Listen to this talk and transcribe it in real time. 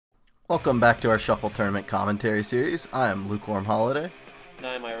Welcome back to our Shuffle Tournament commentary series. I am Lukewarm Holiday. And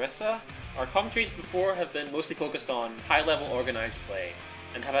I'm Irissa. Our commentaries before have been mostly focused on high-level organized play,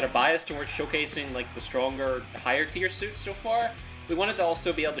 and have had a bias towards showcasing like the stronger, higher-tier suits so far. We wanted to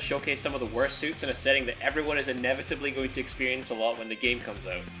also be able to showcase some of the worst suits in a setting that everyone is inevitably going to experience a lot when the game comes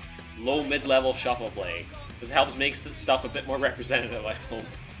out. Low mid-level shuffle play. This helps make stuff a bit more representative, I hope.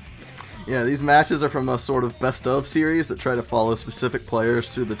 Yeah, these matches are from a sort of best-of series that try to follow specific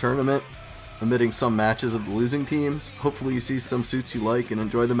players through the tournament, omitting some matches of the losing teams. Hopefully you see some suits you like and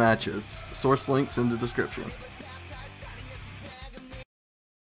enjoy the matches. Source links in the description.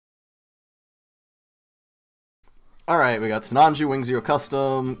 Alright, we got Sinanju, Wing Zero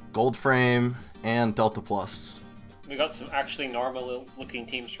Custom, Gold Frame, and Delta Plus. We got some actually normal looking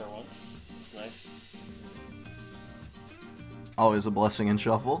teams for once. It's nice. Always a blessing in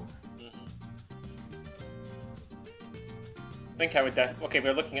Shuffle. I think I would okay,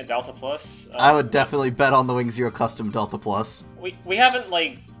 we're looking at Delta Plus. I would definitely bet on the Wing Zero Custom Delta Plus. We haven't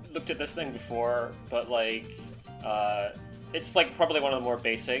like looked at this thing before, but like it's like probably one of the more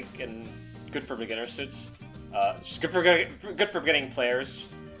basic and good for beginner suits. It's good for beginning players.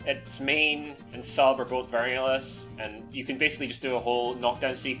 Its main and sub are both variantless, and you can basically just do a whole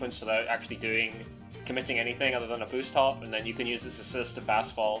knockdown sequence without actually committing anything other than a boost hop, and then you can use its assist to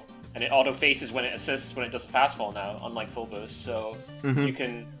fast fall. And it auto faces when it assists when it does a fast fall now, unlike full boost. So you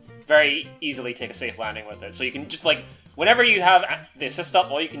can very easily take a safe landing with it. So you can just like, whenever you have the assist up,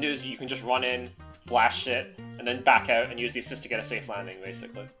 all you can do is you can just run in, blast shit, and then back out and use the assist to get a safe landing,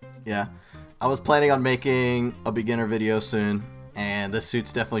 basically. Yeah. I was planning on making a beginner video soon, and this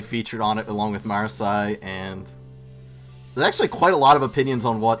suit's definitely featured on it along with Marseille, and there's actually quite a lot of opinions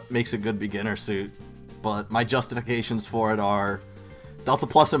on what makes a good beginner suit, but my justifications for it are Delta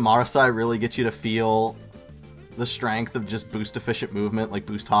Plus and Marseille really get you to feel the strength of just boost efficient movement, like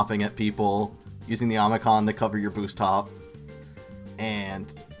boost hopping at people, using the Omicron to cover your boost hop,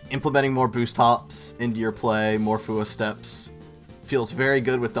 and implementing more boost hops into your play, more Fua steps. Feels very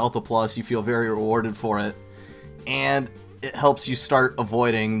good with Delta Plus, you feel very rewarded for it, and it helps you start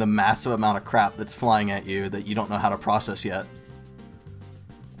avoiding the massive amount of crap that's flying at you that you don't know how to process yet.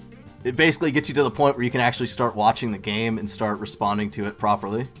 It basically gets you to the point where you can actually start watching the game and start responding to it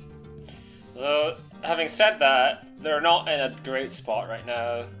properly. Having said that, they're not in a great spot right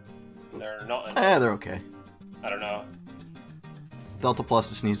now. They're not in they're okay. I don't know. Delta Plus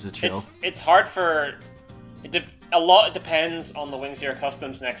just needs to chill. It's hard for... a lot depends on the Wing Zero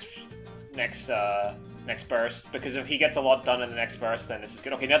Custom's next burst, because if he gets a lot done in the next burst, then this is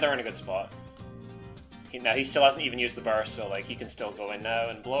good. Okay, now they're in a good spot. Now he still hasn't even used the burst, so like he can still go in now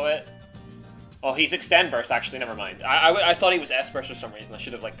and blow it. Oh, he's extend burst actually. Never mind. I thought he was S burst for some reason. I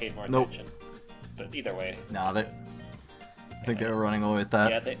should have like paid more attention. But either way. Nah, I think they were running away with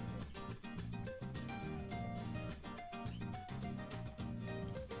that. Yeah, they.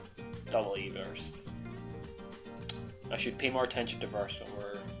 Double E burst. I should pay more attention to burst when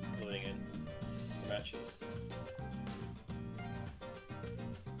we're loading in matches.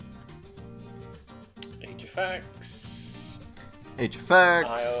 HFX,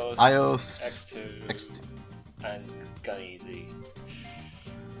 IOS, X2, and Guneasy.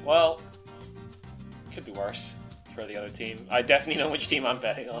 Well, could be worse for the other team. I definitely know which team I'm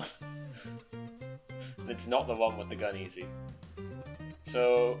betting on. It's not the one with the Guneasy.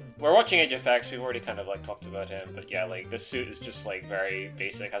 So, we're watching HFX, we've already kind of like talked about him, but yeah, like this suit is just like very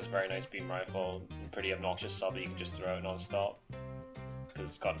basic, has a very nice beam rifle, and pretty obnoxious sub that you can just throw out non-stop. Because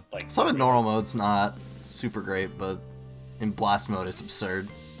it's got like... Some in normal mode's not super great, but in blast mode it's absurd.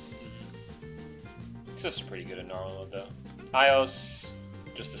 It's just pretty good in normal mode though. IOS,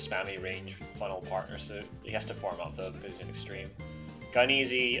 just a spammy range funnel partner suit. He has to form up though because he's in extreme.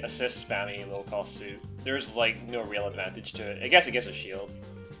 Guneasy, assist spammy, low cost suit. There's like no real advantage to it. I guess it gives a shield.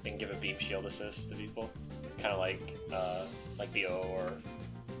 It can give a beam shield assist to people. Kind of like BO or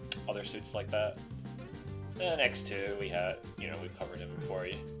other suits like that. And X2, we had, we've covered him before.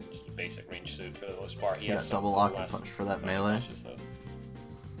 Just a basic range suit for the most part. He has double lock and punch for that melee. Matches,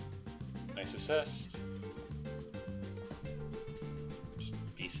 nice assist. Just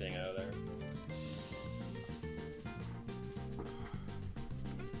beasting out of there.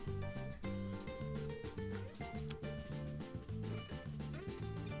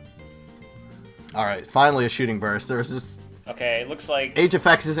 Alright, finally a shooting burst. There's this... Okay, it looks like...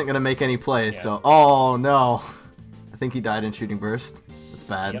 HFX isn't going to make any plays, so... Oh, no. I think he died in shooting burst. That's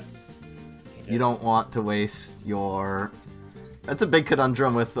bad. Yep. You don't want to waste your... That's a big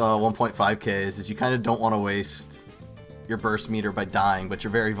conundrum with 1.5Ks, is you kind of don't want to waste your burst meter by dying, but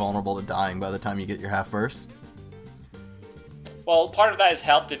you're very vulnerable to dying by the time you get your half burst. Well, part of that is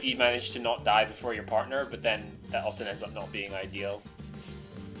helped if you manage to not die before your partner, but then that often ends up not being ideal.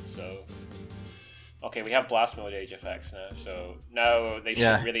 So, okay, we have blast mode age effects now, so now they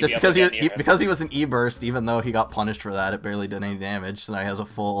should really just be because able to get near him. because he was an E-burst, even though he got punished for that, it barely did any damage. So now he has a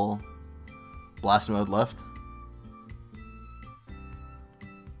full blast mode left.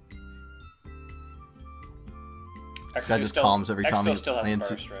 This guy just calms every time he still has lands.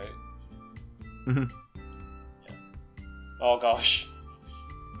 burst, right? Yeah. Oh gosh.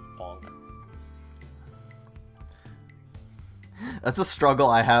 Bonk. That's a struggle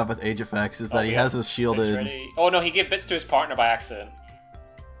I have with Age Effects, is that he has his shielded... Oh no, he gave bits to his partner by accident.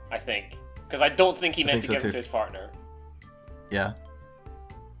 I think. Because I don't think he meant to give it to his partner. Yeah.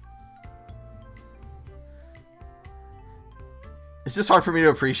 It's just hard for me to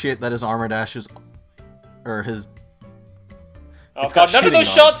appreciate that his armor dash is... Or his... Oh god, none of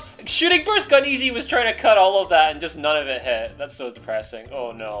those shots! Shooting Burst Gun Easy was trying to cut all of that and just none of it hit. That's so depressing.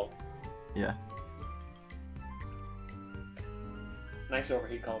 Oh no. Yeah. Nice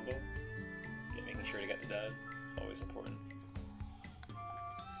overheat combo. Yeah, making sure to get the dad. It's always important.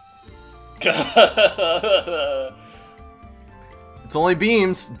 It's only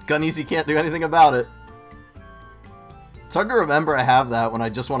beams. Gun Easy can't do anything about it. It's hard to remember I have that when I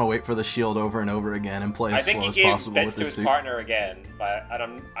just want to wait for the shield over and over again and play as slow as possible with this suit. I think he gave bits to his partner again, but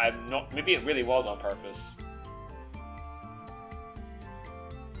I'm not. Maybe it really was on purpose.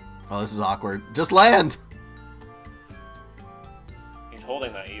 Oh, this is awkward. Just land. He's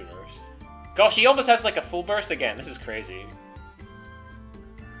holding that E-burst. Gosh, he almost has like a full burst again. This is crazy.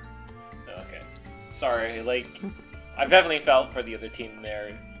 Okay, sorry. Like, I've definitely felt for the other team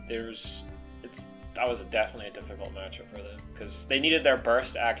there. That was definitely a difficult matchup for them, because they needed their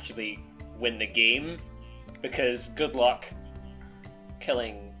burst to actually win the game, because good luck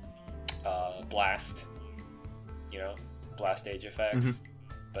killing Blast, you know, Blast Age effects,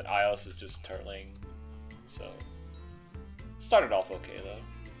 but Ios is just turtling, so started off okay though.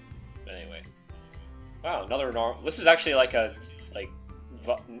 But anyway, wow, another normal. This is actually like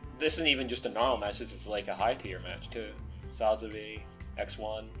this isn't even just a normal match, this is like a high tier match too. Sazabi,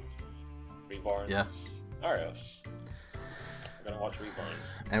 X1, Reborns, yeah. Arios. We're gonna watch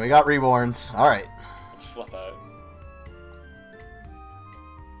Reborns. And we got Reborns. Alright. Let's flip out.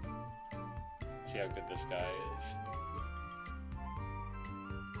 See how good this guy is.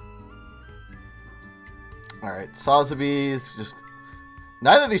 Alright, Sazabi's just...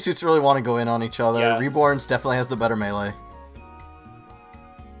 Neither of these suits really want to go in on each other. Yeah. Reborns definitely has the better melee.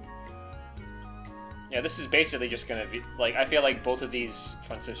 Yeah, this is basically just going to be, like, I feel like both of these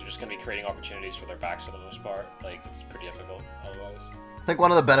front suits are just going to be creating opportunities for their backs for the most part. Like, it's pretty difficult otherwise. I think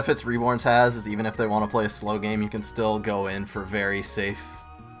one of the benefits Reborns has is even if they want to play a slow game, you can still go in for very safe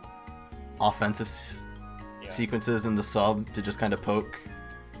offensive sequences in the sub to just kind of poke.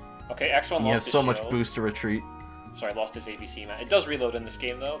 Okay, X1 lost his shield. You have so much boost to retreat. Sorry, lost his ABC, man. It does reload in this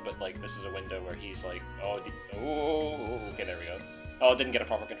game, though, but, like, this is a window where he's like, oh, okay, there we go. Oh, didn't get a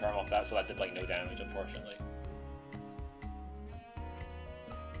proper confirm off that, so that did, like, no damage, unfortunately.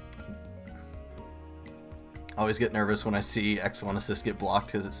 I always get nervous when I see X1 assist get blocked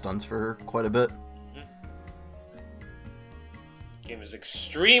because it stuns for quite a bit. Game is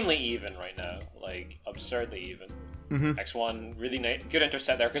extremely even right now, like, absurdly even. X1, really nice, good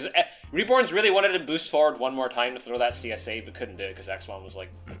intercept there, because Reborns really wanted to boost forward one more time to throw that CSA, but couldn't do it because X1 was,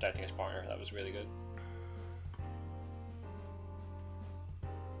 like, protecting his partner. That was really good.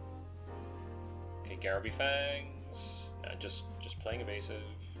 Garaby Fangs, just playing evasive,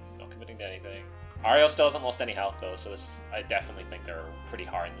 not committing to anything. Ariel still hasn't lost any health though, so I definitely think they're pretty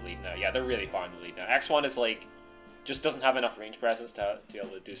far in the lead now. Yeah, they're really far in the lead now. X1 is like, just doesn't have enough range presence to be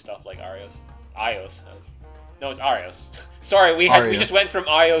able to do stuff like Ios has. No, it's Arios. Sorry, we just went from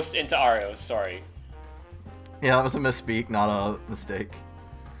Ios into Arios, sorry. Yeah, that was a misspeak, not a mistake.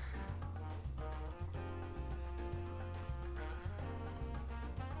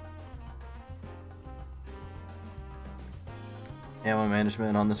 Ammo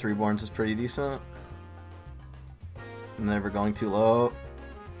management on this Reborns is pretty decent. Never going too low.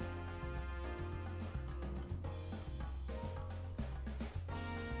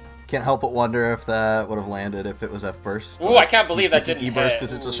 Can't help but wonder if that would have landed if it was F-burst. Ooh, I can't believe that didn't E-burst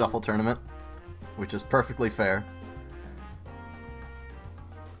because it's a shuffle tournament, which is perfectly fair.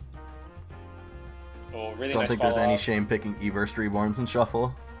 Oh, really Don't nice think there's any shame picking E-burst Reborns in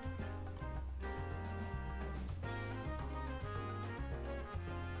shuffle.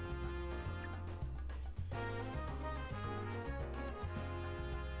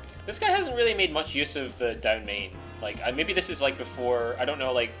 This guy hasn't really made much use of the down main. Like, maybe this is like before, I don't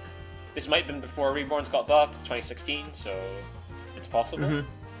know, like, this might have been before Reborns got buffed, it's 2016, so possible. Mm-hmm.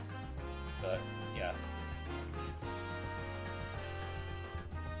 But yeah,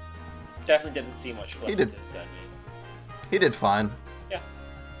 definitely didn't see much flip. He did fine. Yeah.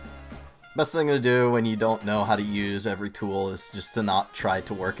 Best thing to do when you don't know how to use every tool is just to not try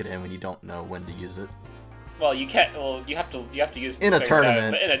to work it in when you don't know when to use it. Well, you can't. Well, you have to use it in a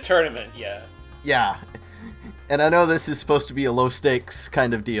tournament. But in a tournament, yeah. Yeah. And I know this is supposed to be a low stakes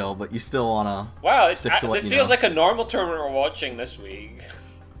kind of deal, but you still wanna. Wow, stick to what this you feels know. like a normal tournament we're watching this week.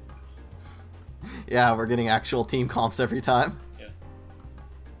 Yeah, we're getting actual team comps every time. Yeah.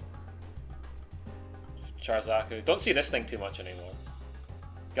 Charzaku. Don't see this thing too much anymore.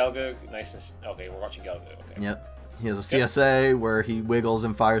 Gelgoog, nice and... Okay, we're watching Gelgoog, okay. Yep. He has a CSA where he wiggles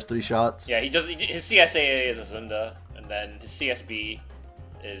and fires 3 shots. Yeah, his CSA is a Zunda, and then his CSB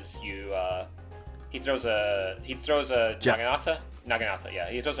is he throws a Naginata? Naginata,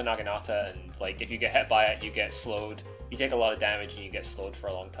 yeah. He throws a Naginata, and like if you get hit by it, you get slowed. You take a lot of damage and you get slowed for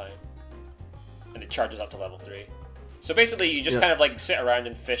a long time. And it charges up to level 3. So basically, you just kind of like sit around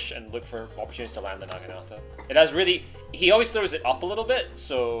and fish and look for opportunities to land the Naginata. It has really... He always throws it up a little bit,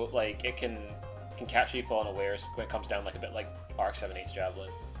 so like it can catch people unawares when it comes down, like a bit like RX-78's Javelin.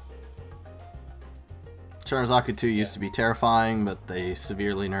 Charizard 2 used to be terrifying, but they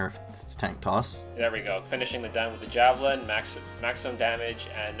severely nerfed its tank toss. There we go, finishing the down with the Javelin, maximum damage,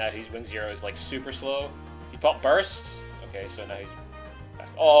 and now his Wing Zero is like super slow. He popped Burst. Okay, so now he's back.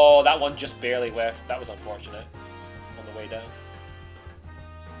 Oh, that one just barely whiffed. That was unfortunate. On the way down.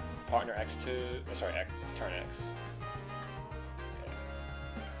 Partner X2. Sorry, turn X. Okay.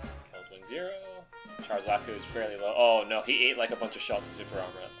 Killed Wing Zero. Charzaku is fairly low. Oh no, he ate like a bunch of shots of super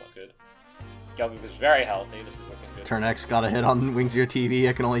armor. That's not good. Gelgoog is very healthy. This is looking good. Turn X got a hit on Wing Zero TV.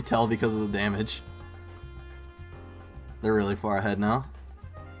 I can only tell because of the damage. They're really far ahead now.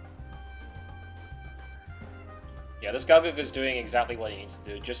 Yeah, this Gelgoog is doing exactly what he needs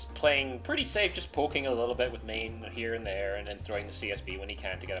to do. Just playing pretty safe, just poking a little bit with main here and there, and then throwing the CSB when he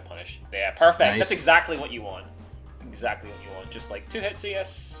can to get a punish. Yeah, perfect. Nice. That's exactly what you want. Exactly what you want. Just like 2-hit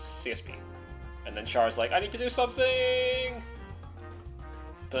CSB. And then Char's like, I need to do something!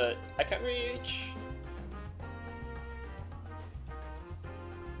 But I can't reach.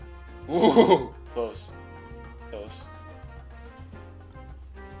 Ooh! Close. Close.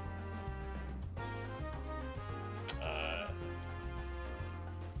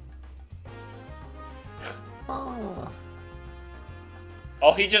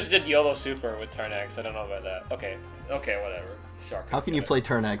 Oh, he just did YOLO Super with Turn X. I don't know about that. Okay. Okay, whatever. Shark. How can you play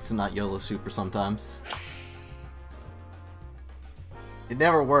Turn X and not YOLO Super sometimes? It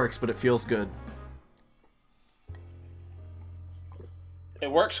never works, but it feels good.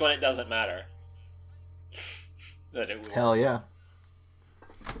 It works when it doesn't matter. That it will. Hell yeah.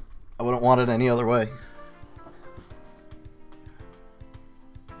 I wouldn't want it any other way.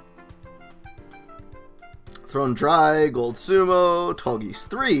 Thrown Dry, Gold Sumo, Tallgeese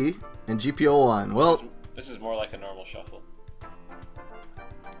 3, and GPO 1. Well, this is more like a normal shuffle.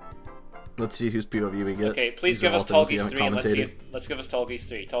 Let's see whose POV we get. Okay, please give us Tallgeese 3 and let's see. Let's give us Tallgeese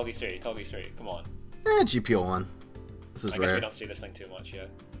 3. Tallgeese 3. Tallgeese 3. Come on. GPO 1. This is I rare. guess we don't see this thing too much yet.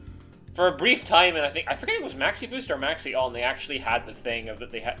 For a brief time, and I forget it was Maxi Boost or Maxi On, they actually had the thing of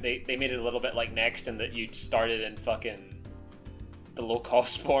that they made it a little bit like Next, and that you started in fucking the low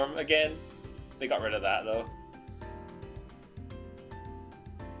cost form again. They got rid of that though.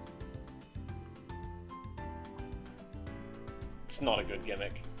 It's not a good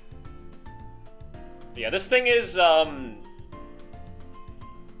gimmick. But yeah, this thing is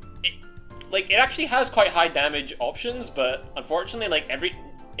it actually has quite high damage options, but unfortunately, like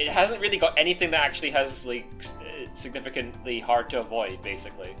it hasn't really got anything that actually has like significantly hard to avoid,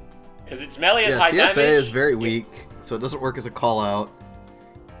 basically, because its melee is high damage. CSA is very weak, so it doesn't work as a call out.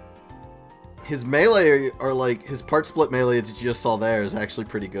 His melee, or like his part split melee that you just saw there, is actually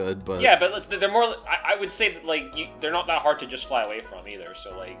pretty good, but yeah, but they're more. I would say that like they're not that hard to just fly away from either.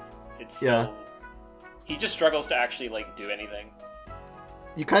 So like it's still, he just struggles to actually like do anything.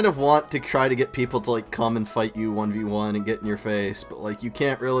 You kind of want to try to get people to like come and fight you 1v1 and get in your face, but like you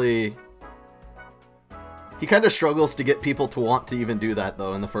can't really. He kind of struggles to get people to want to even do that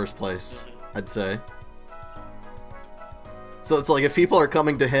though in the first place, I'd say. So it's like if people are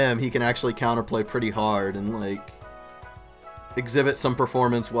coming to him, he can actually counterplay pretty hard and like exhibit some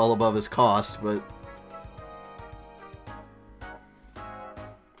performance well above his cost, but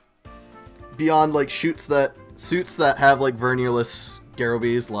beyond like suits that have like Vernierless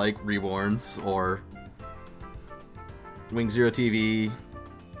Garrowbees like Reborns or Wing Zero TV,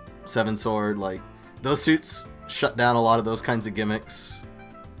 Seven Sword, like those suits shut down a lot of those kinds of gimmicks.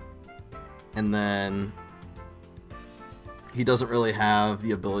 And then he doesn't really have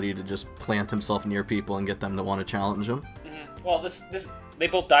the ability to just plant himself near people and get them to want to challenge him. Well, they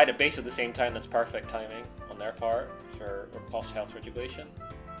both died at base at the same time. That's perfect timing on their part for cost health regulation.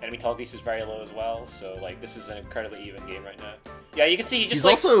 Enemy Tallgeese is very low as well, so like this is an incredibly even game right now. Yeah, you can see he's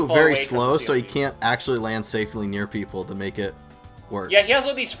also very slow, so he can't actually land safely near people to make it work. Yeah, he has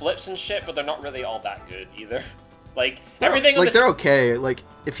all these flips and shit, but they're not really all that good either. Like everything. Like they're okay. Like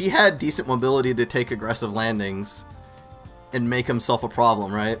if he had decent mobility to take aggressive landings and make himself a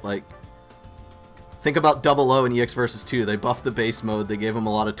problem, right? Like think about Double O in EX vs 2. They buffed the base mode. They gave him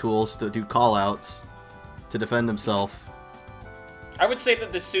a lot of tools to do callouts to defend himself. I would say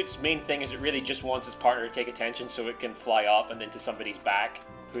that the suit's main thing is it really just wants its partner to take attention so it can fly up and into somebody's back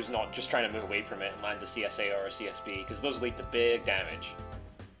who's not just trying to move away from it and land a CSA or a CSB, because those lead to big damage.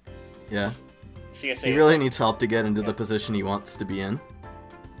 Yeah. CSA he really needs help to get into the position he wants to be in.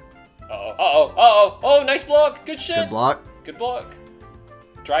 Oh, nice block! Good shit! Good block. Good block.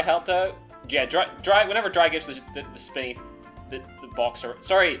 Dry helped out. Yeah, Dry, whenever Dry gives the spinny, the boxer,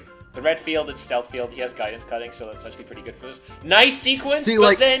 sorry, the red field, it's stealth field, he has guidance cutting, so that's actually pretty good for this. Nice sequence, see, but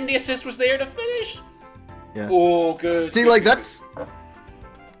like, then the assist was there to finish. Yeah. Oh, good. See, good, like, good, that's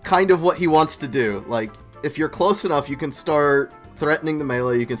kind of what he wants to do. Like, if you're close enough, you can start threatening the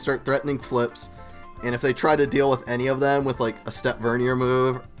melee, you can start threatening flips, and if they try to deal with any of them with, like, a step vernier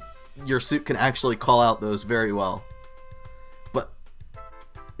move, your suit can actually call out those very well. But,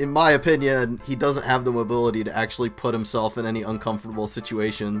 in my opinion, he doesn't have the mobility to actually put himself in any uncomfortable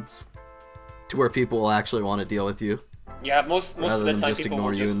situations to where people will actually want to deal with you. Yeah, most of the time just people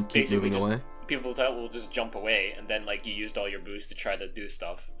ignore will you just and keep moving away. People will just jump away, and then like you used all your boost to try to do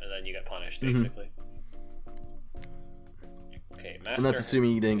stuff, and then you get punished basically. Okay, Master. And that's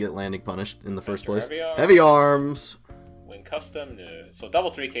assuming you didn't get landing punished in the first place. Heavy arms. Win custom, no. So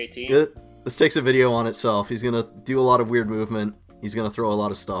double 3K team. This takes a video on itself. He's gonna do a lot of weird movement. He's gonna throw a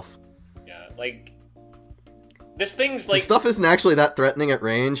lot of stuff. Yeah, like this thing's like his stuff isn't actually that threatening at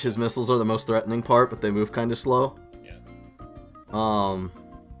range. His missiles are the most threatening part, but they move kind of slow. Yeah.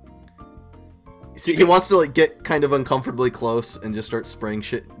 See, he wants to like get kind of uncomfortably close and just start spraying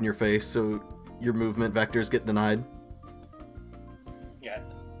shit in your face, so your movement vectors get denied. Yeah,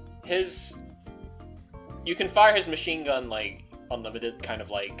 you can fire his machine gun like unlimited, kind of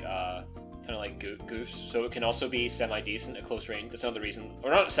like goofs. So it can also be semi-decent at close range. That's another reason,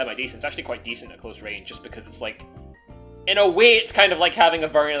 or not semi-decent. It's actually quite decent at close range, just because it's like, in a way, it's kind of like having a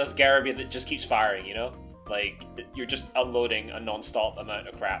Vernialist Garabia that just keeps firing. You know, like you're just unloading a non-stop amount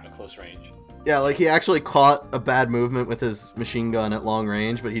of crap at close range. Yeah, like he actually caught a bad movement with his machine gun at long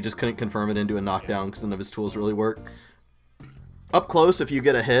range, but he just couldn't confirm it into a knockdown because none of his tools really work. Up close, if you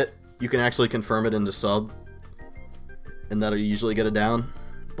get a hit, you can actually confirm it into sub, and that'll usually get a down,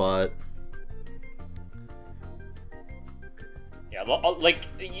 but... Yeah, like,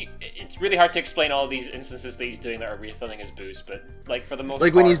 it's really hard to explain all these instances that he's doing that are refilling his boost, but, like, for the most part...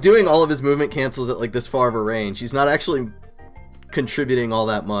 Like, when he's doing all of his movement cancels at, like, this far of a range, he's not actually contributing all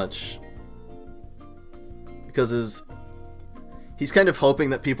that much. Because he's kind of hoping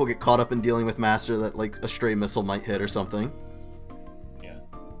that people get caught up in dealing with Master that, like, a stray missile might hit or something. Yeah.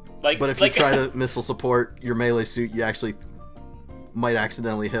 But if you try to missile support your melee suit, you actually might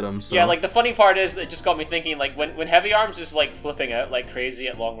accidentally hit him. So. Yeah, like, the funny part is, it just got me thinking, like, when Heavyarms is, like, flipping out like crazy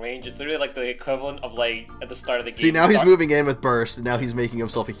at long range, it's literally, like, the equivalent of, like, at the start of the game. See, now he's moving in with burst, and now he's making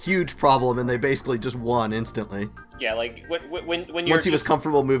himself a huge problem, and they basically just won instantly. Yeah, like, when you're once he was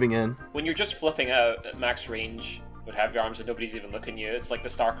comfortable moving in. When you're just flipping out at max range with Heavyarms and nobody's even looking at you, it's like the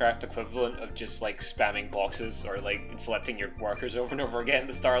StarCraft equivalent of just, like, spamming boxes or, like, selecting your workers over and over again at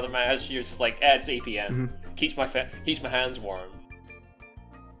the start of the match. You're just like, it's APM. Keeps my hands warm.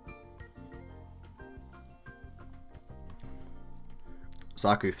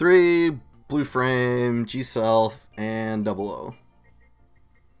 Saku 3, Blue Frame, G-Self, and Double O.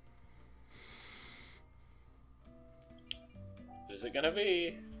 Who's it gonna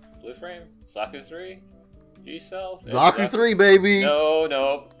be? Blue Frame? Saku 3? G-Self? Saku 3, baby!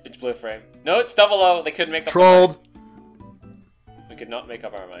 No, it's Blue Frame. No, it's Double O. They couldn't make up Trolled! We could not make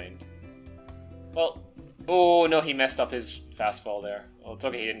up our mind. Well, oh no, he messed up his fast fall there. Well, it's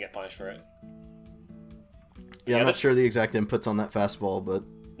okay, he didn't get punished for it. Yeah, I'm not sure the exact inputs on that fastball, but...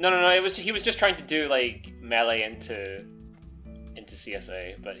 No, he was just trying to do, like, melee into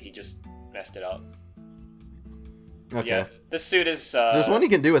CSA, but he just messed it up. Okay. Yeah, this suit is... There's one he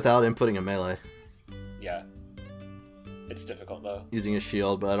can do without inputting a melee. Yeah. It's difficult, though. Using a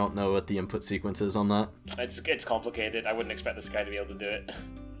shield, but I don't know what the input sequence is on that. It's complicated. I wouldn't expect this guy to be able to do it.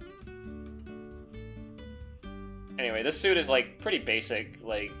 Anyway, this suit is, like, pretty basic.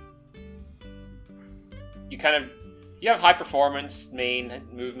 Like, you kind of... You have high performance main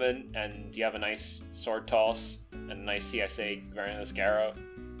movement, and you have a nice sword toss and a nice CSA variant of Garo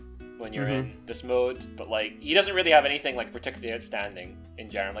when you're in this mode. But like, he doesn't really have anything like particularly outstanding in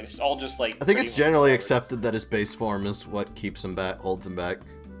general. Like, it's all just like. I think it's generally accepted that his base form is what keeps him back, holds him back.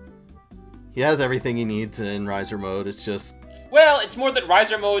 He has everything he needs in Riser mode. It's just. Well, it's more that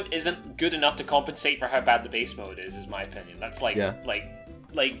Riser mode isn't good enough to compensate for how bad the base mode is my opinion. That's like,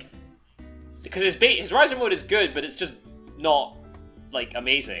 because his Riser mode is good, but it's just not, like,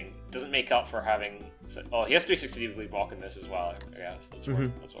 amazing. It doesn't make up for having... Oh, he has 360 deeply block in this as well, I guess.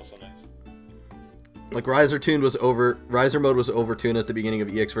 That's also nice. Like, Riser mode was overtuned at the beginning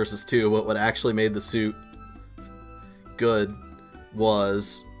of EX vs. 2, but what actually made the suit good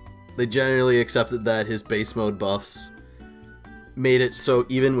was they generally accepted that his base mode buffs made it so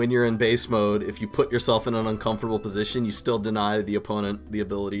even when you're in base mode, if you put yourself in an uncomfortable position, you still deny the opponent the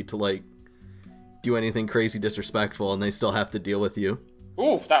ability to, like, do anything crazy disrespectful, and they still have to deal with you.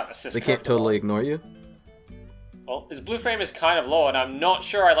 Ooh, that assist. They can't totally ignore you. Well, his blue frame is kind of low, and I'm not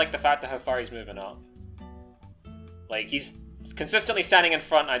sure I like the fact that how far he's moving up. Like, he's consistently standing in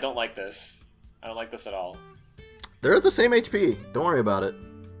front, and I don't like this. I don't like this at all. They're at the same HP. Don't worry about it.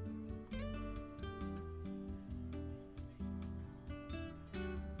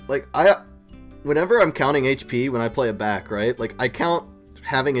 Like, whenever I'm counting HP when I play a back, right? Like, I count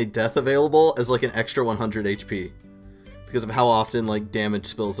having a death available as like an extra 100 HP because of how often like damage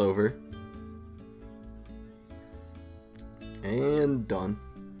spills over. And done.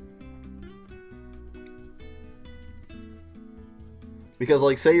 Because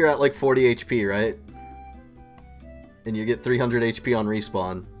like say you're at like 40 HP, right? And you get 300 HP on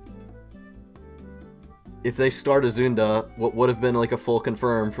respawn. If they start Azunda, what would have been like a full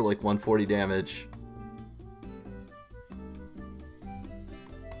confirm for like 140 damage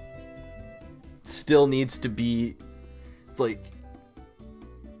still needs to be, it's like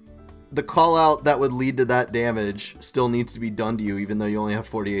the call out that would lead to that damage still needs to be done to you even though you only have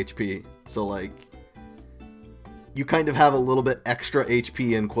 40 HP. So like you kind of have a little bit extra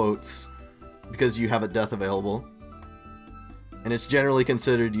HP in quotes because you have a death available. And it's generally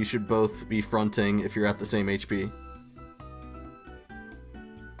considered you should both be fronting if you're at the same HP.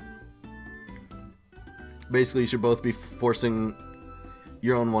 Basically, you should both be forcing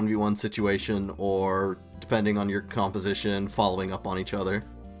your own 1v1 situation, or, depending on your composition, following up on each other.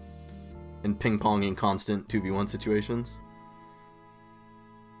 And ping-ponging constant 2v1 situations.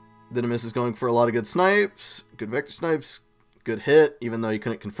 Dynames is going for a lot of good snipes. Good vector snipes. Good hit, even though you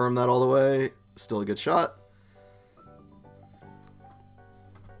couldn't confirm that all the way. Still a good shot.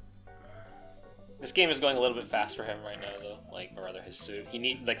 This game is going a little bit fast for him right now, though. Like, or rather, his suit.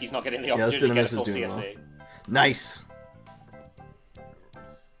 He's not getting the opportunity to get a full CSA. Well. Nice.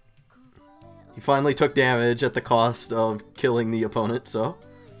 He finally took damage at the cost of killing the opponent, so.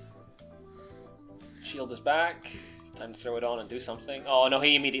 Shield is back. Time to throw it on and do something. Oh no,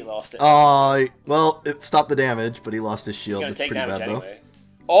 he immediately lost it. Well, it stopped the damage, but he lost his shield. He's gonna That's take pretty damage bad, anyway.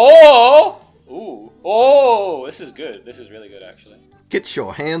 Oh! Ooh. Oh! This is good. This is really good, actually. Get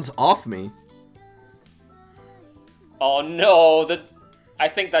your hands off me. Oh no, I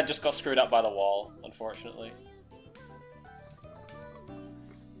think that just got screwed up by the wall, unfortunately.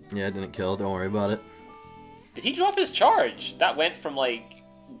 Yeah, it didn't kill, don't worry about it. Did he drop his charge? That went from like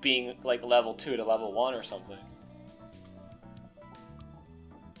being like level 2 to level 1 or something.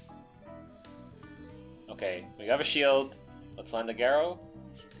 Okay, we have a shield. Let's land the Garo.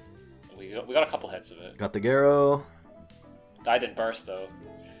 We got a couple hits of it. Got the Garo. I didn't burst though.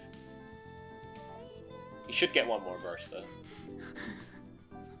 You should get one more burst, though.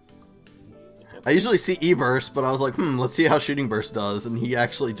 I usually see E-burst, but I was like, let's see how Shooting Burst does, and he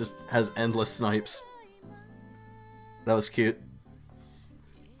actually just has endless snipes. That was cute.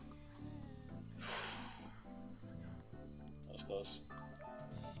 That was close.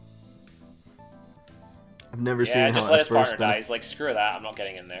 I've never seen how just let his partner been... die. He's like, screw that, I'm not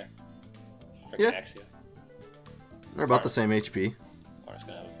getting in there. Freaking Maxi. They're about the same HP. Partner's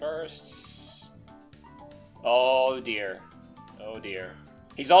gonna have a burst. Oh dear. Oh dear.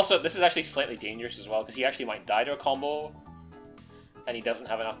 He's also, this is actually slightly dangerous as well, because he actually might die to a combo, and he doesn't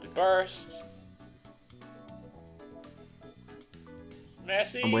have enough to burst. It's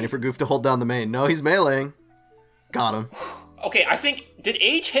messy. I'm waiting for Goof to hold down the main. No, he's meleeing. Got him. Okay, I think, did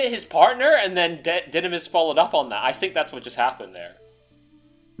H hit his partner, and then Dynames followed up on that? I think that's what just happened there.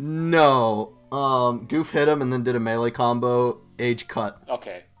 No. Goof hit him and then did a melee combo. Age cut.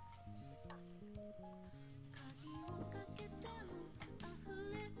 Okay.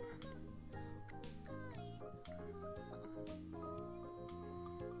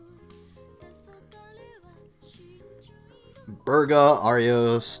 Berga,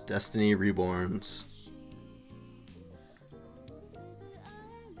 Arios, Destiny, Reborns.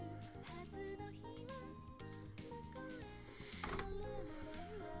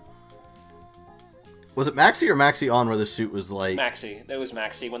 Was it Maxi or Maxi On where the suit was like... Maxi. It was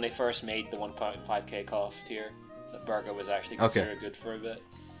Maxi when they first made the 1.5k cost here. That Berga was actually considered good for a bit.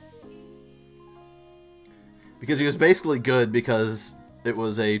 Because he was basically good because it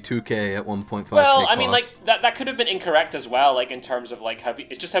was a 2k at 1.5k Well, I cost. mean, like, that could have been incorrect as well, like, in terms of, like, how...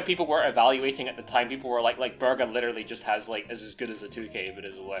 It's just how people were evaluating at the time. People were like Berga literally just has, like, is as good as a 2k, but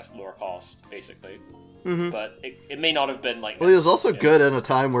is a lower cost, basically. Mm-hmm. But it may not have been, like... Well, he was also good at a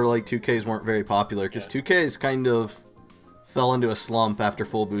time where, like, 2ks weren't very popular, because 2ks kind of fell into a slump after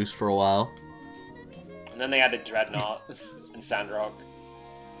full boost for a while. And then they added Dreadnought and Sandrock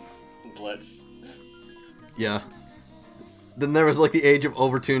and Blitz. Yeah. Then there was, like, the age of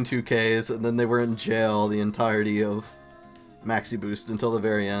overtuned 2ks, and then they were in jail the entirety of Maxi Boost until the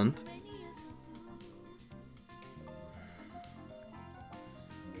very end.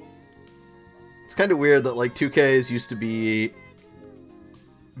 It's kind of weird that, like, 2ks used to be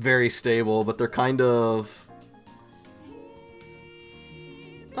very stable, but they're kind of...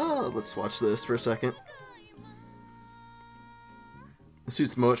 Oh, let's watch this for a second. The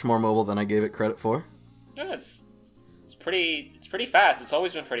suit's much more mobile than I gave it credit for. Yeah, it's pretty fast. It's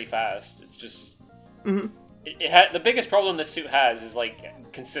always been pretty fast. It's just... Mm-hmm. The biggest problem this suit has is,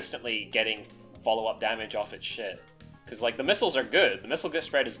 like, consistently getting follow-up damage off its shit. Because, like, the missiles are good. The missile get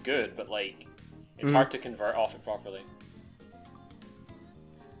spread is good, but, like... It's hard to convert off it properly.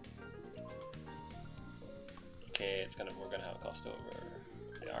 Okay, we're gonna have a cost over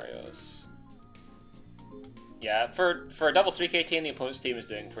the Arios. Yeah, for a double 3k team, the opponent's team is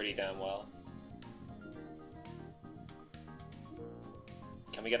doing pretty damn well.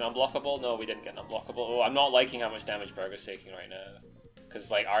 Can we get an unblockable? No, we didn't get an unblockable. Oh, I'm not liking how much damage Berga's taking right now. Because,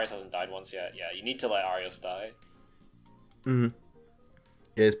 like, Arios hasn't died once yet. Yeah, you need to let Arios die. Mm-hmm.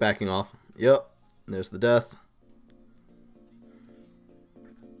 Yeah, he's backing off. Yep. There's the death.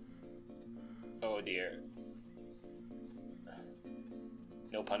 Oh dear.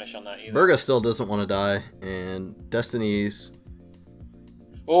 No punish on that either. Berga still doesn't want to die, and Destiny's...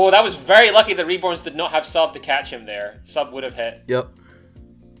 Oh, that was very lucky the Reborns did not have Sub to catch him there. Sub would have hit. Yep.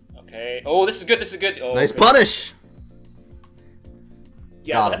 Okay. Oh, this is good, this is good. Oh, nice good. Punish!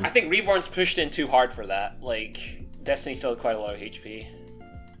 Yeah, I think Reborns pushed in too hard for that. Like, Destiny still had quite a lot of HP.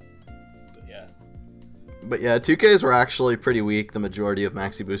 But yeah, 2Ks were actually pretty weak the majority of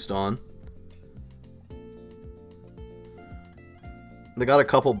Maxi Boost on. They got a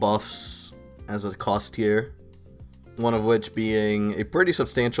couple buffs as a cost tier, one of which being a pretty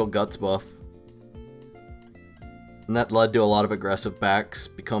substantial Guts buff. And that led to a lot of aggressive backs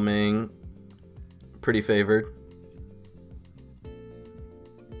becoming pretty favored.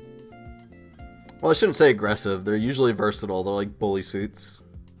 Well, I shouldn't say aggressive, they're usually versatile, they're like bully suits.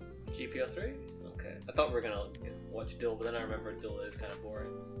 GPO3? I thought we were gonna watch Duel, but then I remembered Duel is kind of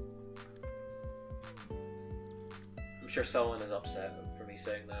boring. I'm sure someone is upset for me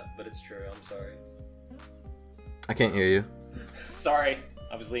saying that, but it's true, I'm sorry. I can't hear you. Sorry,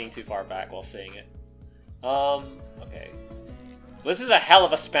 I was leaning too far back while saying it. Okay. Well, this is a hell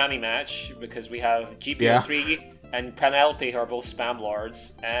of a spammy match, because we have GPO3 and Penelope who are both spam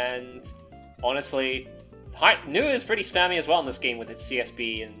lords, and honestly, New is pretty spammy as well in this game with its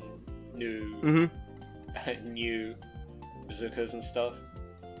CSB and new... new bazookas and stuff.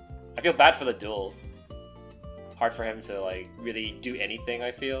 I feel bad for the Duel. Hard for him to, like, really do anything,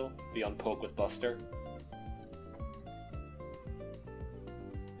 I feel, beyond poke with Buster.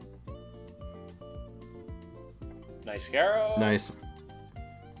 Nice Giros. Nice.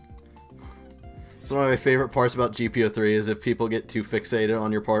 So one of my favorite parts about GPO3 is if people get too fixated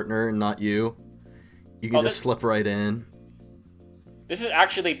on your partner and not you, you can just slip right in. This is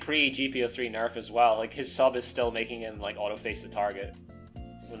actually pre-GPO3 nerf as well. Like, his sub is still making him, like, auto-face the target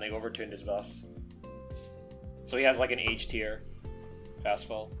when they overtuned his buffs. So he has, like, an H tier fast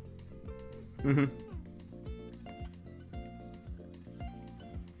fall. Mm-hmm.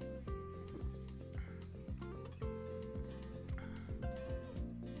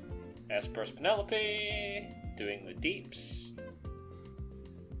 Esper's Penelope doing the deeps.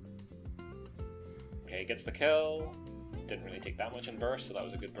 Okay, gets the kill. Didn't really take that much in burst, so that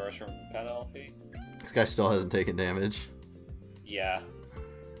was a good burst from Penelope. This guy still hasn't taken damage. Yeah.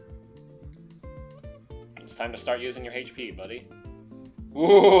 It's time to start using your HP, buddy.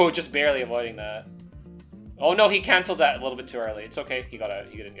 Ooh, just barely avoiding that. Oh no, he cancelled that a little bit too early. It's okay, he got out.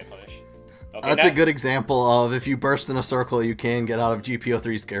 He didn't get punished. Okay, that's a good example of if you burst in a circle, you can get out of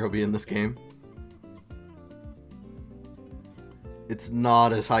GPO3's Garrowby in this game. it's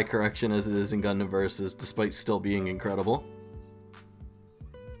not as high correction as it is in Gundam Versus, despite still being incredible.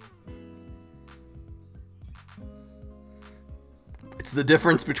 It's the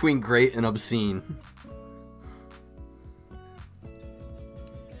difference between great and obscene.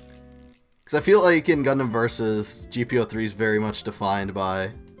 Because I feel like in Gundam Versus, GPO3 is very much defined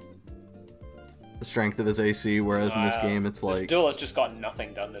by the strength of his AC, whereas in this game it's like... This duel has just got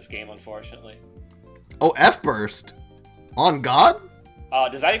nothing done this game, unfortunately. Oh, F-Burst! On God?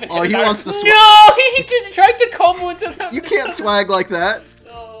 Does that even hit he back? wants to No! He tried to combo into that. You can't swag like that!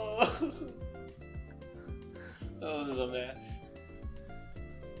 Oh, this is a mess.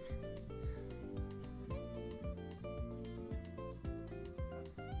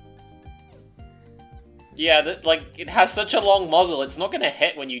 Yeah, like, it has such a long muzzle, it's not gonna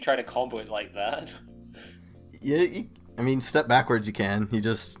hit when you try to combo it like that. Yeah, I mean, step backwards you can. He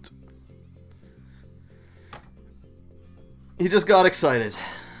just got excited.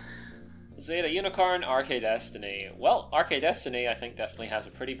 Zeta Unicorn, Arcade Destiny. Well, Arcade Destiny, I think, definitely has a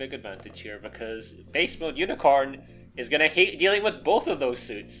pretty big advantage here, because Base Mode Unicorn is gonna hate dealing with both of those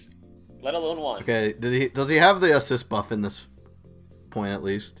suits, let alone one. Okay, does he have the assist buff in this point at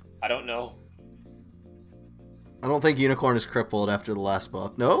least? I don't know. I don't think Unicorn is crippled after the last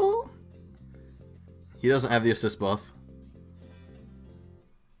buff. No? He doesn't have the assist buff.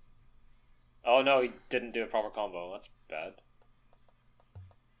 Oh no, he didn't do a proper combo. That's bad.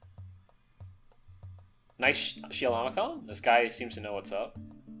 Nice Shield Amicon. This guy seems to know what's up.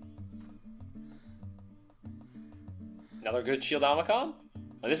 Another good Shield Amicon.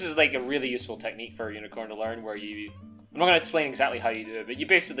 This is like a really useful technique for a Unicorn to learn, where you... I'm not going to explain exactly how you do it, but you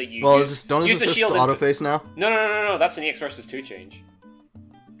basically don't use the shield auto face now? No. That's an EX versus 2 change.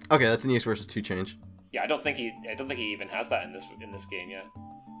 Okay, that's an EX versus 2 change. Yeah, I don't think he even has that in this game yet.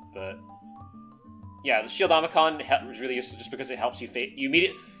 But yeah, the Shield Amicon is really useful just because it helps you face. You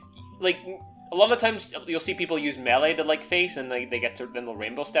immediately, like, a lot of the times you'll see people use melee to like face, and they get to then they'll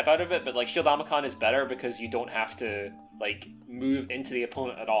rainbow step out of it. But like Shield Amicon is better because you don't have to like move into the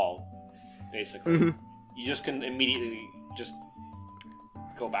opponent at all. Basically, you just can immediately just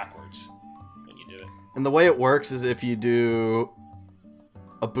go backwards when you do it. And the way it works is if you do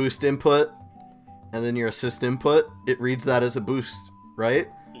a boost input and then your assist input, it reads that as a boost, right?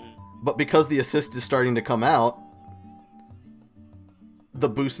 But because the assist is starting to come out, the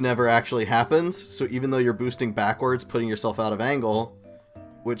boost never actually happens. So even though you're boosting backwards, putting yourself out of angle,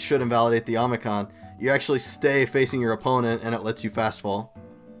 which should invalidate the Amicon, you actually stay facing your opponent and it lets you fast fall.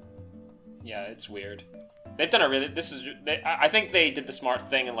 Yeah, it's weird. They've done a really... I think they did the smart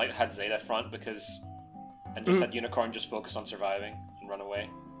thing and like had Zeta front because... And just had Unicorn just focus on surviving and run away.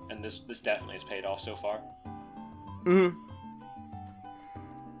 And this definitely has paid off so far.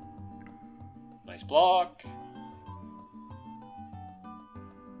 Nice block.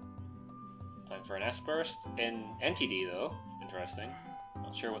 Time for an S-Burst. In NTD, though. Interesting.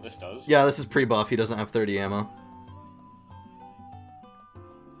 Not sure what this does. Yeah, this is pre-buff. He doesn't have 30 ammo.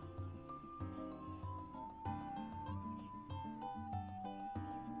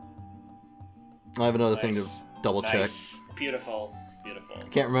 I have another thing to double check. Beautiful. Beautiful. I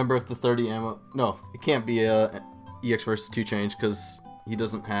can't remember if the 30 ammo... No, it can't be a EX versus 2 change because he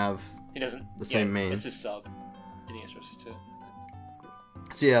doesn't have the same main. It's his sub in EX versus 2.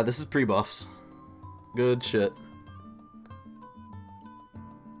 So yeah, this is pre-buffs. Good shit.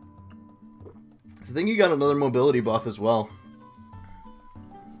 I think you got another mobility buff as well.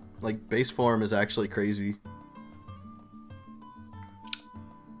 Like, base form is actually crazy.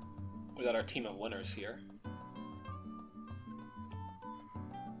 We got our team of winners here.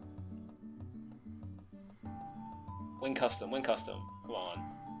 Win custom. Come on.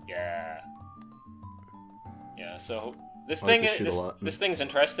 Yeah. Yeah, so this thing's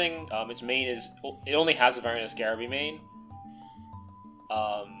interesting. Its main is... It only has a variant as Garaby main.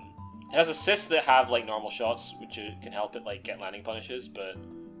 It has assists that have like normal shots, which can help it like get landing punishes, but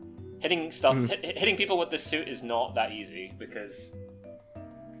hitting stuff, hitting people with this suit is not that easy because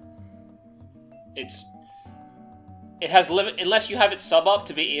it has limit unless you have it sub up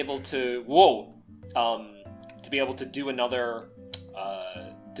to be able to to be able to do another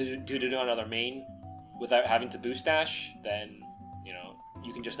another main without having to boost dash. Then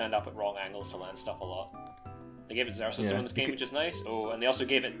you can just end up at wrong angles to land stuff a lot. They gave it Zero system in this game, which is nice. Oh, and they also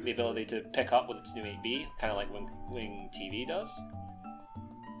gave it the ability to pick up with its new 8B, kind of like Wing TV does.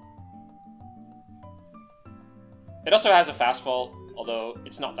 It also has a fast fall, although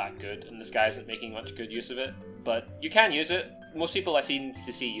it's not that good, and this guy isn't making much good use of it. But you can use it. Most people I seem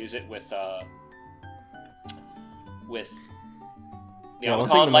to see use it with the one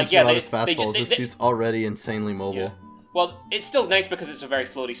thing to mention about his fast fall is his suit's already insanely mobile. Well, it's still nice because it's a very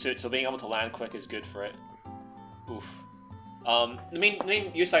floaty suit, so being able to land quick is good for it. Oof. The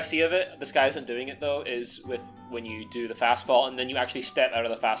main use I see of it, this guy isn't doing it though, is with when you do the fast fall and then you actually step out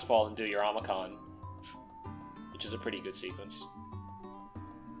of the fast fall and do your Amicon, which is a pretty good sequence.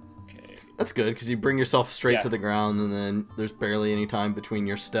 Okay. That's good because you bring yourself straight Yeah. to the ground and then there's barely any time between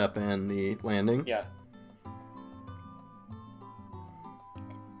your step and the landing. Yeah.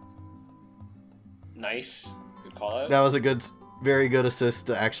 Nice. Good call out. That was a good, very good assist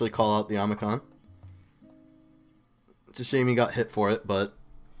to actually call out the Amicon. It's a shame he got hit for it, but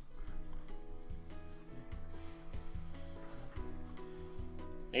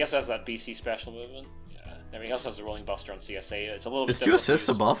I guess that's that BC special movement. Yeah. Everything else has the rolling buster on CSA. It's a little bit. is 2 assists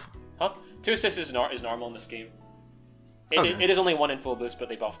a buff? Huh? 2 assists is normal in this game. Okay. It is only 1 in full boost, but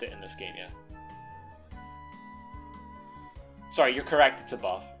they buffed it in this game, yeah. Sorry, you're correct. It's a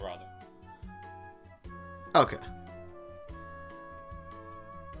buff, rather. Okay.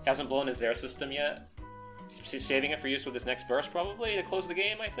 He hasn't blown his air system yet. He's saving it for use with his next burst, probably, to close the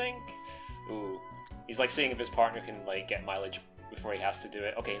game, I think. Ooh. He's like seeing if his partner can like get mileage before he has to do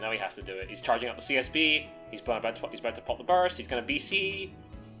it. Okay, now he has to do it. He's charging up the CSB. He's about to pop the burst. He's gonna BC.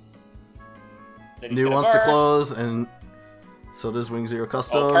 Then he's New gonna wants burst. to close, and so does Wing Zero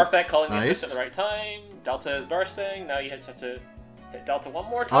Custom. Oh, perfect. Calling Nice. the assist at the right time. Delta is bursting. Now you just have to hit Delta one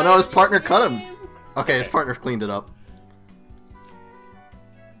more time. Oh no, his partner cut him. Game. Okay, his partner cleaned it up.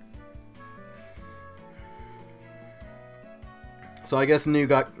 So I guess New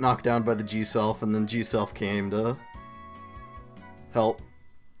got knocked down by the G-Self, and then G-Self came to help.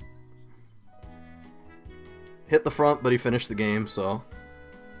 Hit the front, but he finished the game, so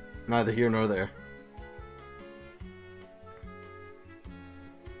neither here nor there.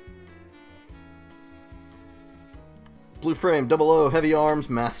 Blue Frame, 00, Heavyarms,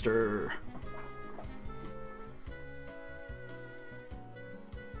 Master.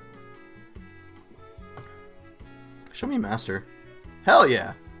 Show me Master. Hell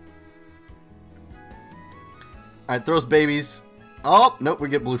yeah. Alright, throws babies. Oh, nope, we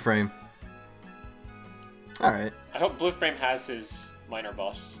get Blue Frame. Alright. I hope Blue Frame has his minor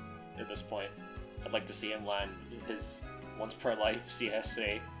buffs at this point. I'd like to see him land his once per life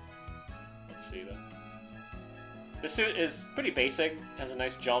CSA. Let's see though. This suit is pretty basic. Has a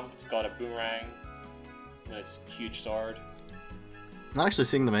nice jump. It's got a boomerang. And it's a huge sword. Not actually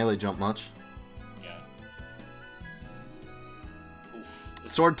seeing the melee jump much. Yeah. Oof.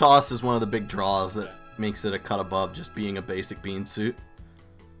 Sword Toss is one of the big draws that makes it a cut above just being a basic bean suit.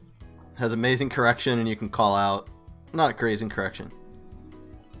 Has amazing correction and you can call out... Not amazing correction.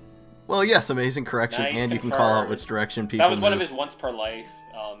 Well, yes, amazing correction, Nice, and you can call out confirmed. which direction people That was one of move. his once per life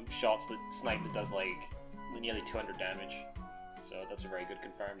shots that snipe that does like nearly 200 damage. So that's a very good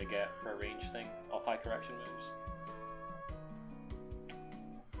confirm to get for a range thing off high correction moves.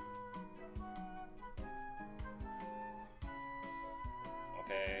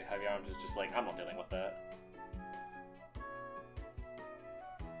 Okay, Heavyarms is just like, I'm not dealing with that.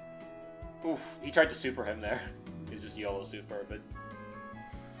 Oof, he tried to super him there. He's just YOLO super, but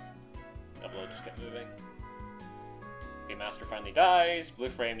 00 just kept moving. Okay, Master finally dies. Blue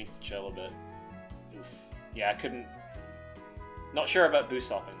Frame needs to chill a bit. Oof. Yeah, I couldn't... Not sure about boost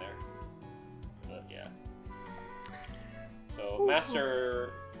stopping there. But yeah. So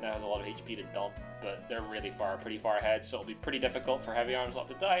Master now has a lot of HP to dump, but they're really pretty far ahead, so it'll be pretty difficult for Heavyarms not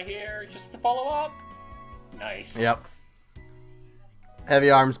to die here. Just to follow up. Nice. Yep.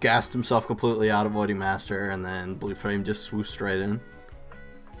 Heavyarms gassed himself completely out avoiding Master, and then Blue Frame just swooshed right in.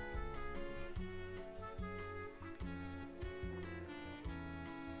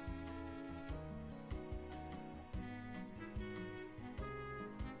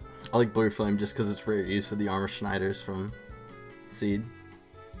 I like Blue Flame just because it's rare use of the armor Schneiders from Seed.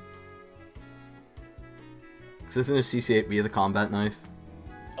 Because isn't his CC8B the combat knife?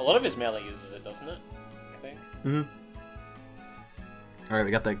 A lot of his melee uses it, doesn't it? I think. Mm-hmm. Alright,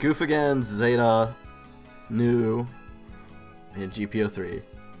 we got that Goof again, Zeta, New, and GPO3.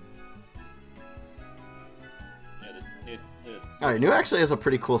 Yeah, Alright, New actually has a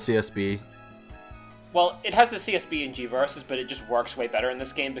pretty cool CSB. Well, it has the CSB in G-Versus, but it just works way better in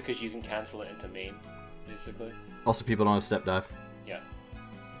this game because you can cancel it into main, basically. Also, people don't have Step Dive. Yeah.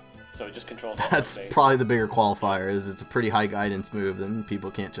 So it just controls That's space. probably the bigger qualifier, is it's a pretty high guidance move, then people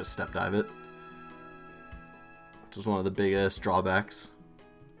can't just Step Dive it. Which is one of the biggest drawbacks.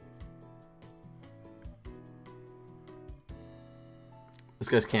 This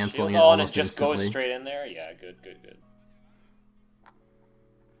guy's canceling it Shield on and almost just instantly. goes straight in there? Yeah, good.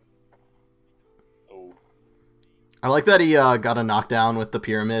 Oh. I like that he got a knockdown with the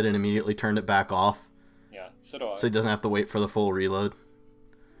pyramid and immediately turned it back off. Yeah. So do I. So he doesn't have to wait for the full reload.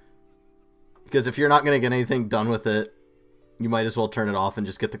 Because if you're not going to get anything done with it, you might as well turn it off and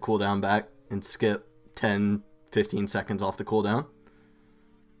just get the cooldown back and skip 10, 15 seconds off the cooldown.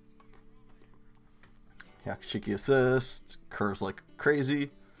 Yakashiki assist. Curves like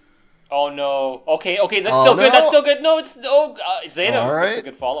crazy. Oh no. Okay, that's still good. That's still good. No, it's Zeta. All right. That's a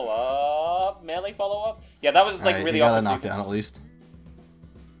good follow up. Melee follow up. Yeah, that was like right, really you got a awesome. knockdown at least.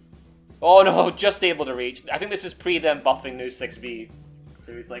 Oh no, just able to reach. I think this is pre them buffing new 6B.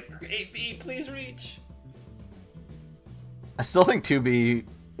 So he's like, 8B, please reach. I still think 2B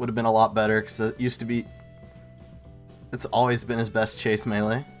would have been a lot better because it used to be. It's always been his best chase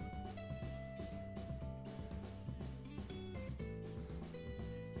melee.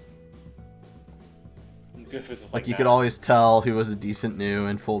 Like you could always tell who was a decent new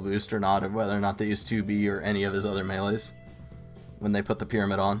and full boost or not, or whether or not they used 2B or any of his other melees when they put the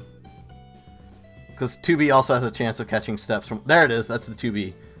pyramid on. Because 2B also has a chance of catching steps from. There it is. That's the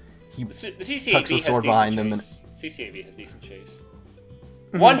 2B. He tucks the sword behind him. And... CCAB has decent chase.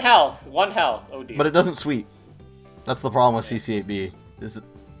 One health. Oh dear. But it doesn't sweep. That's the problem with CC8B. Is it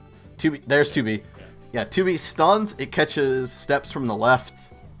 2B? There's 2B. Yeah, 2B stuns. It catches steps from the left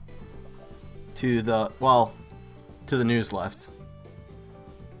to the to the news left,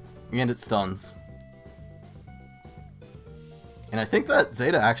 and it stuns. And I think that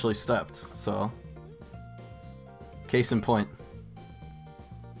Zeta actually stepped. So, case in point.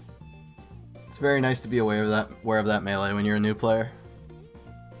 It's very nice to be aware of that melee when you're a new player.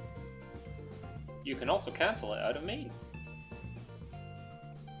 You can also cancel it out of main.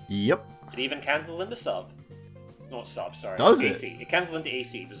 Yep. It even cancels into sub. Not sub, sorry. Does it? AC. It cancels into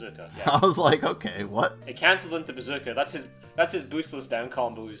AC, Bazooka. Yeah. I was like, okay, what? It cancels into Bazooka. That's his boostless down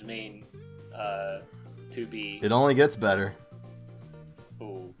combo's main 2B. It only gets better.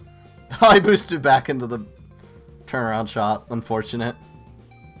 Ooh. I boosted back into the turnaround shot. Unfortunate.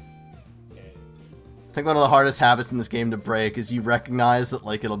 Okay. I think one of the hardest habits in this game to break is you recognize that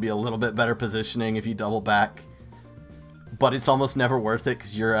like it'll be a little bit better positioning if you double back. But it's almost never worth it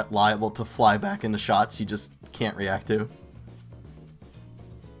because you're liable to fly back into shots you just can't react to.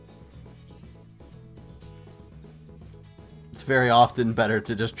 It's very often better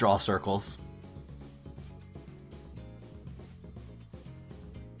to just draw circles.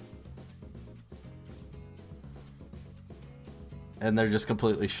 And they're just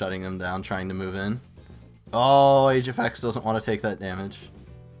completely shutting them down, trying to move in. Oh, Age of X doesn't want to take that damage.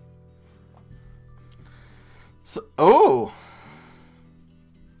 So, oh!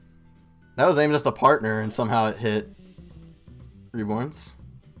 That was aimed at the partner, and somehow it hit Reborns.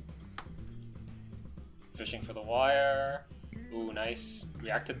 Fishing for the wire. Ooh, nice.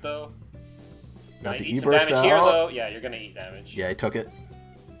 Reacted, though. Got the eat some E-burst damage out. here, though. Yeah, you're gonna eat damage. Yeah, he took it.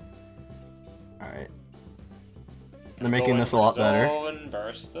 Alright. They're making this a lot better.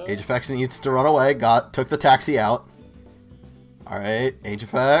 Burst, Age of X needs to run away. Took the taxi out. Alright, Age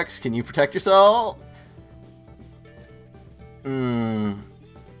of X, can you protect yourself?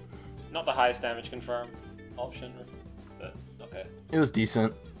 Not the highest damage confirm option, but okay. It was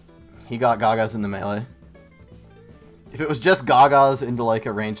decent. He got Gagas in the melee. If it was just Gagas into like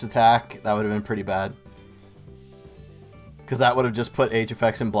a ranged attack, that would have been pretty bad. Because that would have just put Age of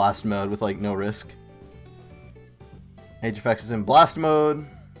X in blast mode with like no risk. Age of X is in blast mode.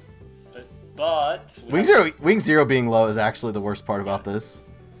 But Wing Zero being low is actually the worst part about this.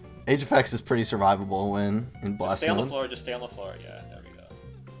 Age of X is pretty survivable when in blast mode. Just stay on the floor, just stay on the floor. Yeah, there we go.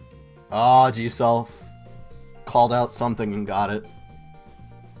 Ah, G-Self called out something and got it.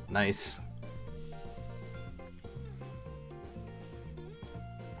 Nice.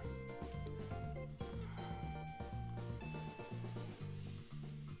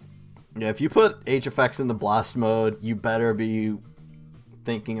 Yeah, if you put Age of X in the blast mode, you better be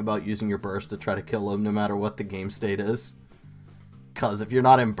thinking about using your burst to try to kill him no matter what the game state is. Because if you're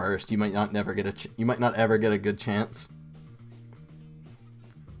not in burst, you might not ever get a good chance.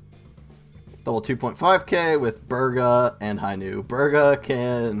 Double 2.5k with Berga and Hainu. Berga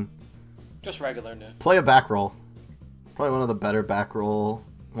can just regular new. Play a back roll. Probably one of the better back roll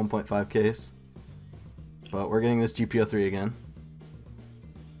 1.5ks. But we're getting this GPO3 again.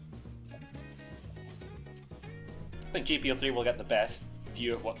 I think GPO3 will get the best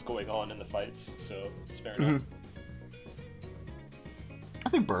view of what's going on in the fights, so it's fair enough. I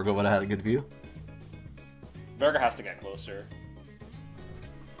think Berga would have had a good view. Berga has to get closer.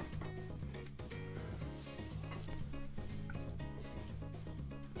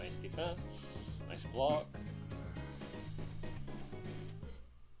 Nice defense. Nice block.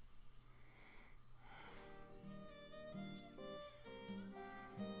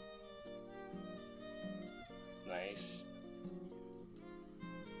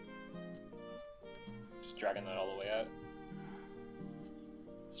 dragging that all the way out.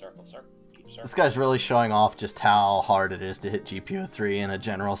 Circle, circle, keep circling. This guy's really showing off just how hard it is to hit GPO3 in a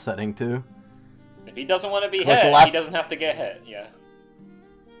general setting, too. If he doesn't want to be hit, like he doesn't have to get hit, yeah.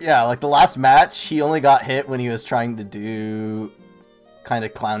 Yeah, like the last match, he only got hit when he was trying to do kind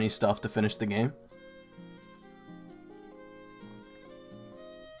of clowny stuff to finish the game.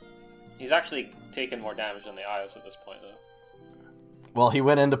 He's actually taken more damage than the IOs at this point, though. Well, he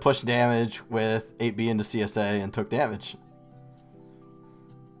went in to push damage with 8B into CSA and took damage.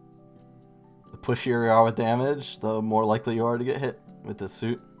 The pushier you are with damage, the more likely you are to get hit with this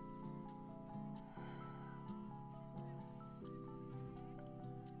suit.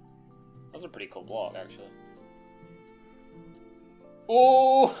 That was a pretty cool block, actually.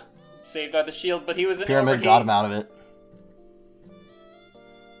 Oh! Saved out the shield, but he was in Pyramid overheat. got him out of it.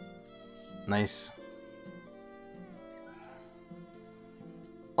 Nice.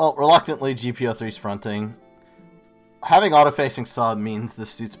 Well, reluctantly, GPO3's fronting. Having auto-facing sub means this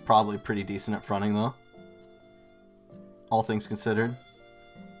suit's probably pretty decent at fronting, though. All things considered.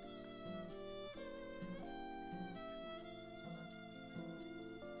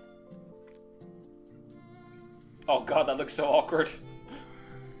 Oh god, that looks so awkward.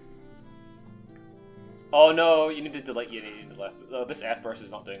 Oh no, you need to delete, you need to left. Oh, this F burst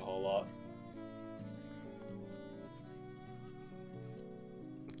is not doing a whole lot.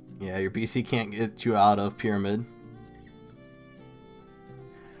 Yeah, your BC can't get you out of Pyramid.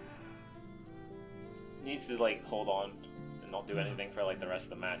 Needs to like hold on and not do anything for like the rest of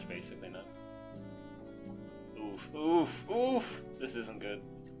the match, basically. Now. Oof, oof, oof. This isn't good.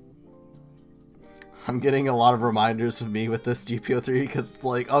 I'm getting a lot of reminders of me with this GPO3 because it's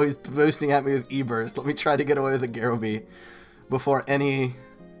like, oh, he's boosting at me with E-Burst. Let me try to get away with a Garobi before any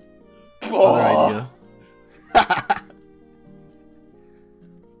other idea.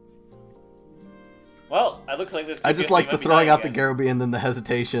 Well, I look like this. I just like the throwing out the Garobi and then the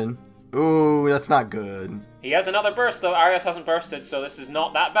hesitation. Ooh, that's not good. He has another burst though. Arias hasn't bursted, so this is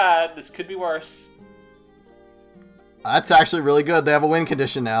not that bad. This could be worse. That's actually really good. They have a win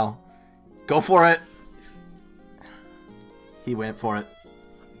condition now. Go for it. He went for it.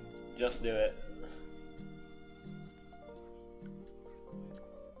 Just do it.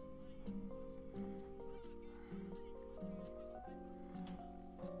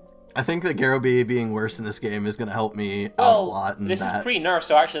 I think that Garobi being worse in this game is going to help me out a lot. In this that. is pre-nerf,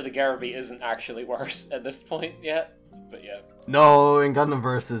 so actually the Garobi isn't actually worse at this point yet. But yeah. No, in Gundam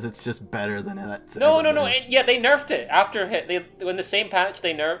Versus, it's just better than that. No. Yeah, they nerfed it after hit. When the same patch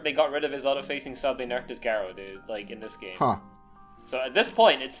they got rid of his auto-facing sub. They nerfed his Garo, dude. Like in this game. Huh. So at this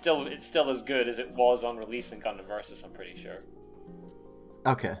point, it's still as good as it was on release in Gundam Versus. I'm pretty sure.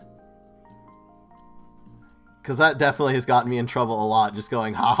 Okay. Because that definitely has gotten me in trouble a lot. Just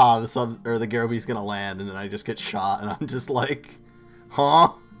going, haha, the sub or the Garobi's gonna land, and then I just get shot, and I'm just like,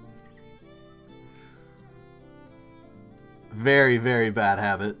 huh? Very, very bad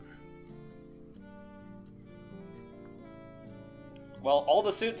habit. Well, all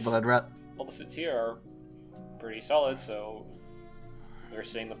the suits here are pretty solid, so we're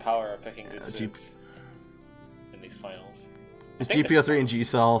seeing the power of picking good suits in these finals. GPO3 and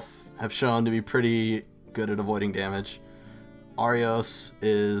G-Self have shown to be pretty good at avoiding damage. Arios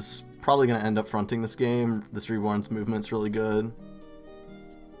is probably going to end up fronting this game. This Reborns movement's really good.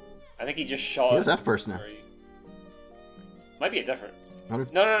 I think he just shot. He has F-Burst now. Might be a different. No.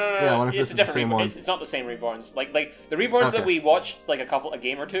 Yeah, I wonder if this is the same one. It's not the same Reborns. Like the Reborns that we watched like a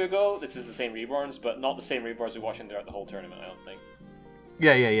game or two ago. This is the same Reborns, but not the same Reborns we watched throughout the whole tournament. I don't think.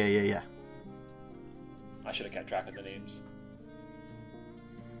 Yeah. I should have kept track of the names.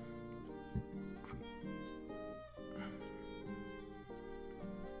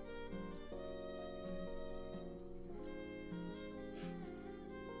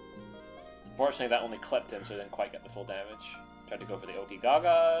 Unfortunately, that only clipped him, so he didn't quite get the full damage. Tried to go for the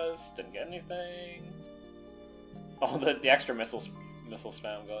Okigagas, didn't get anything. Oh, the extra missile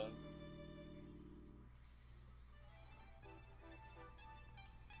spam going.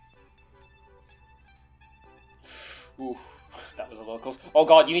 Ooh, that was a little close. Oh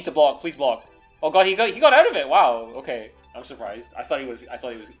god, you need to block. Please block. Oh god, he got out of it. Wow. Okay, I'm surprised. I thought he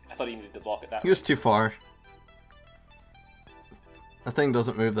needed to block it that. He was too far. The thing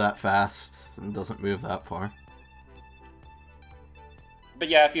doesn't move that fast and doesn't move that far. But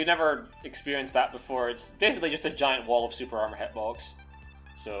yeah, if you've never experienced that before, it's basically just a giant wall of super armor hitbox.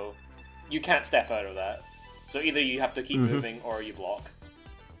 So you can't step out of that. So either you have to keep moving or you block.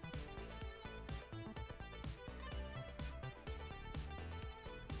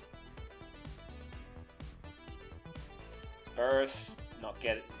 Burst,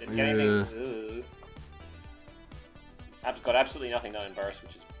 didn't get anything. Ugh. got absolutely nothing done in burst,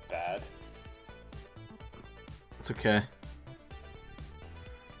 which is bad. It's okay.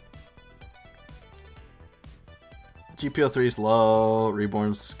 GPO3 is low.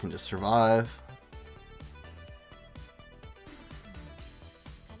 Reborns can just survive.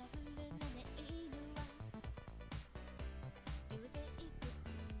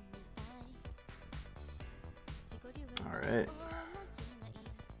 Alright.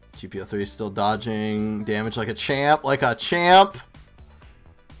 GPO3 is still dodging damage like a champ,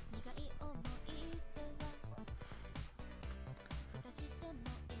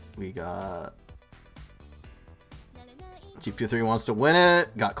 We got... GPO3 wants to win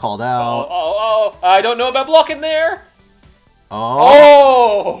it, got called out. Oh, I don't know about blocking there!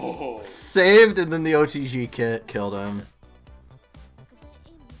 Oh! Saved, and then the OTG kit killed him.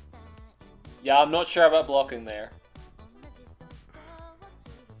 Yeah, I'm not sure about blocking there.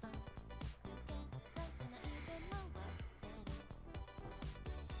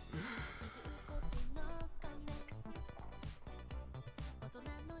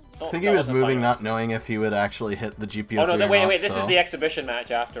 I think he was moving not knowing if he would actually hit the GPO3 Oh no, wait, so. this is the exhibition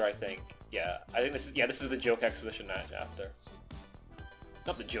match after, I think. Yeah, I think this is the joke exhibition match after.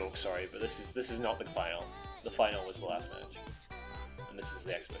 Not the joke, sorry, but this is not the final. The final was the last match. And this is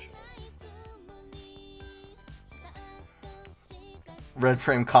the exhibition one. Red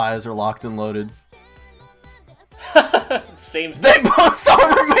frame Kais are locked and loaded. Same thing. They both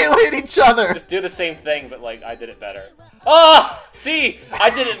armor meleeed each other! Just do the same thing, but like, I did it better. Oh! See! I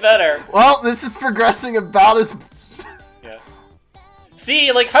did it better! Well, this is progressing about as... Yeah.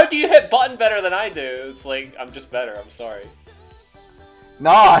 See, like, how do you hit button better than I do? It's like, I'm just better, I'm sorry.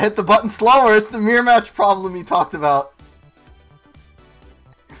 Nah, I hit the button slower, it's the mirror match problem you talked about.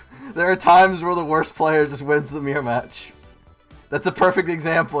 There are times where the worst player just wins the mirror match. That's a perfect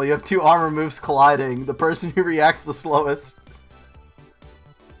example. You have two armor moves colliding. The person who reacts the slowest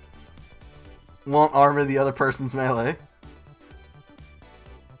won't armor the other person's melee.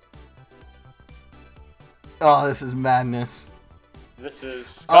 Oh, this is madness. This is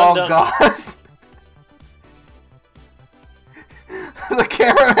Gundam. Oh god. The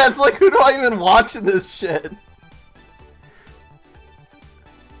cameraman's like, who do I even watch in this shit?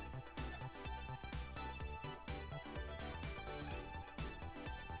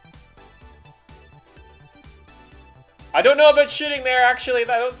 I don't know about shooting there, actually.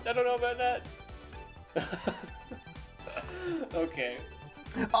 I don't know about that. Okay.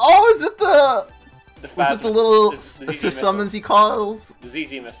 Oh, is it the... Was it the little assist summons he calls? The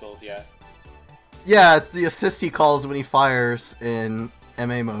ZZ missiles, yeah. Yeah, it's the assist he calls when he fires in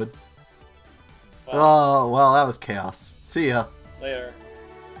MA mode. Well, oh, well, that was chaos. See ya. Later.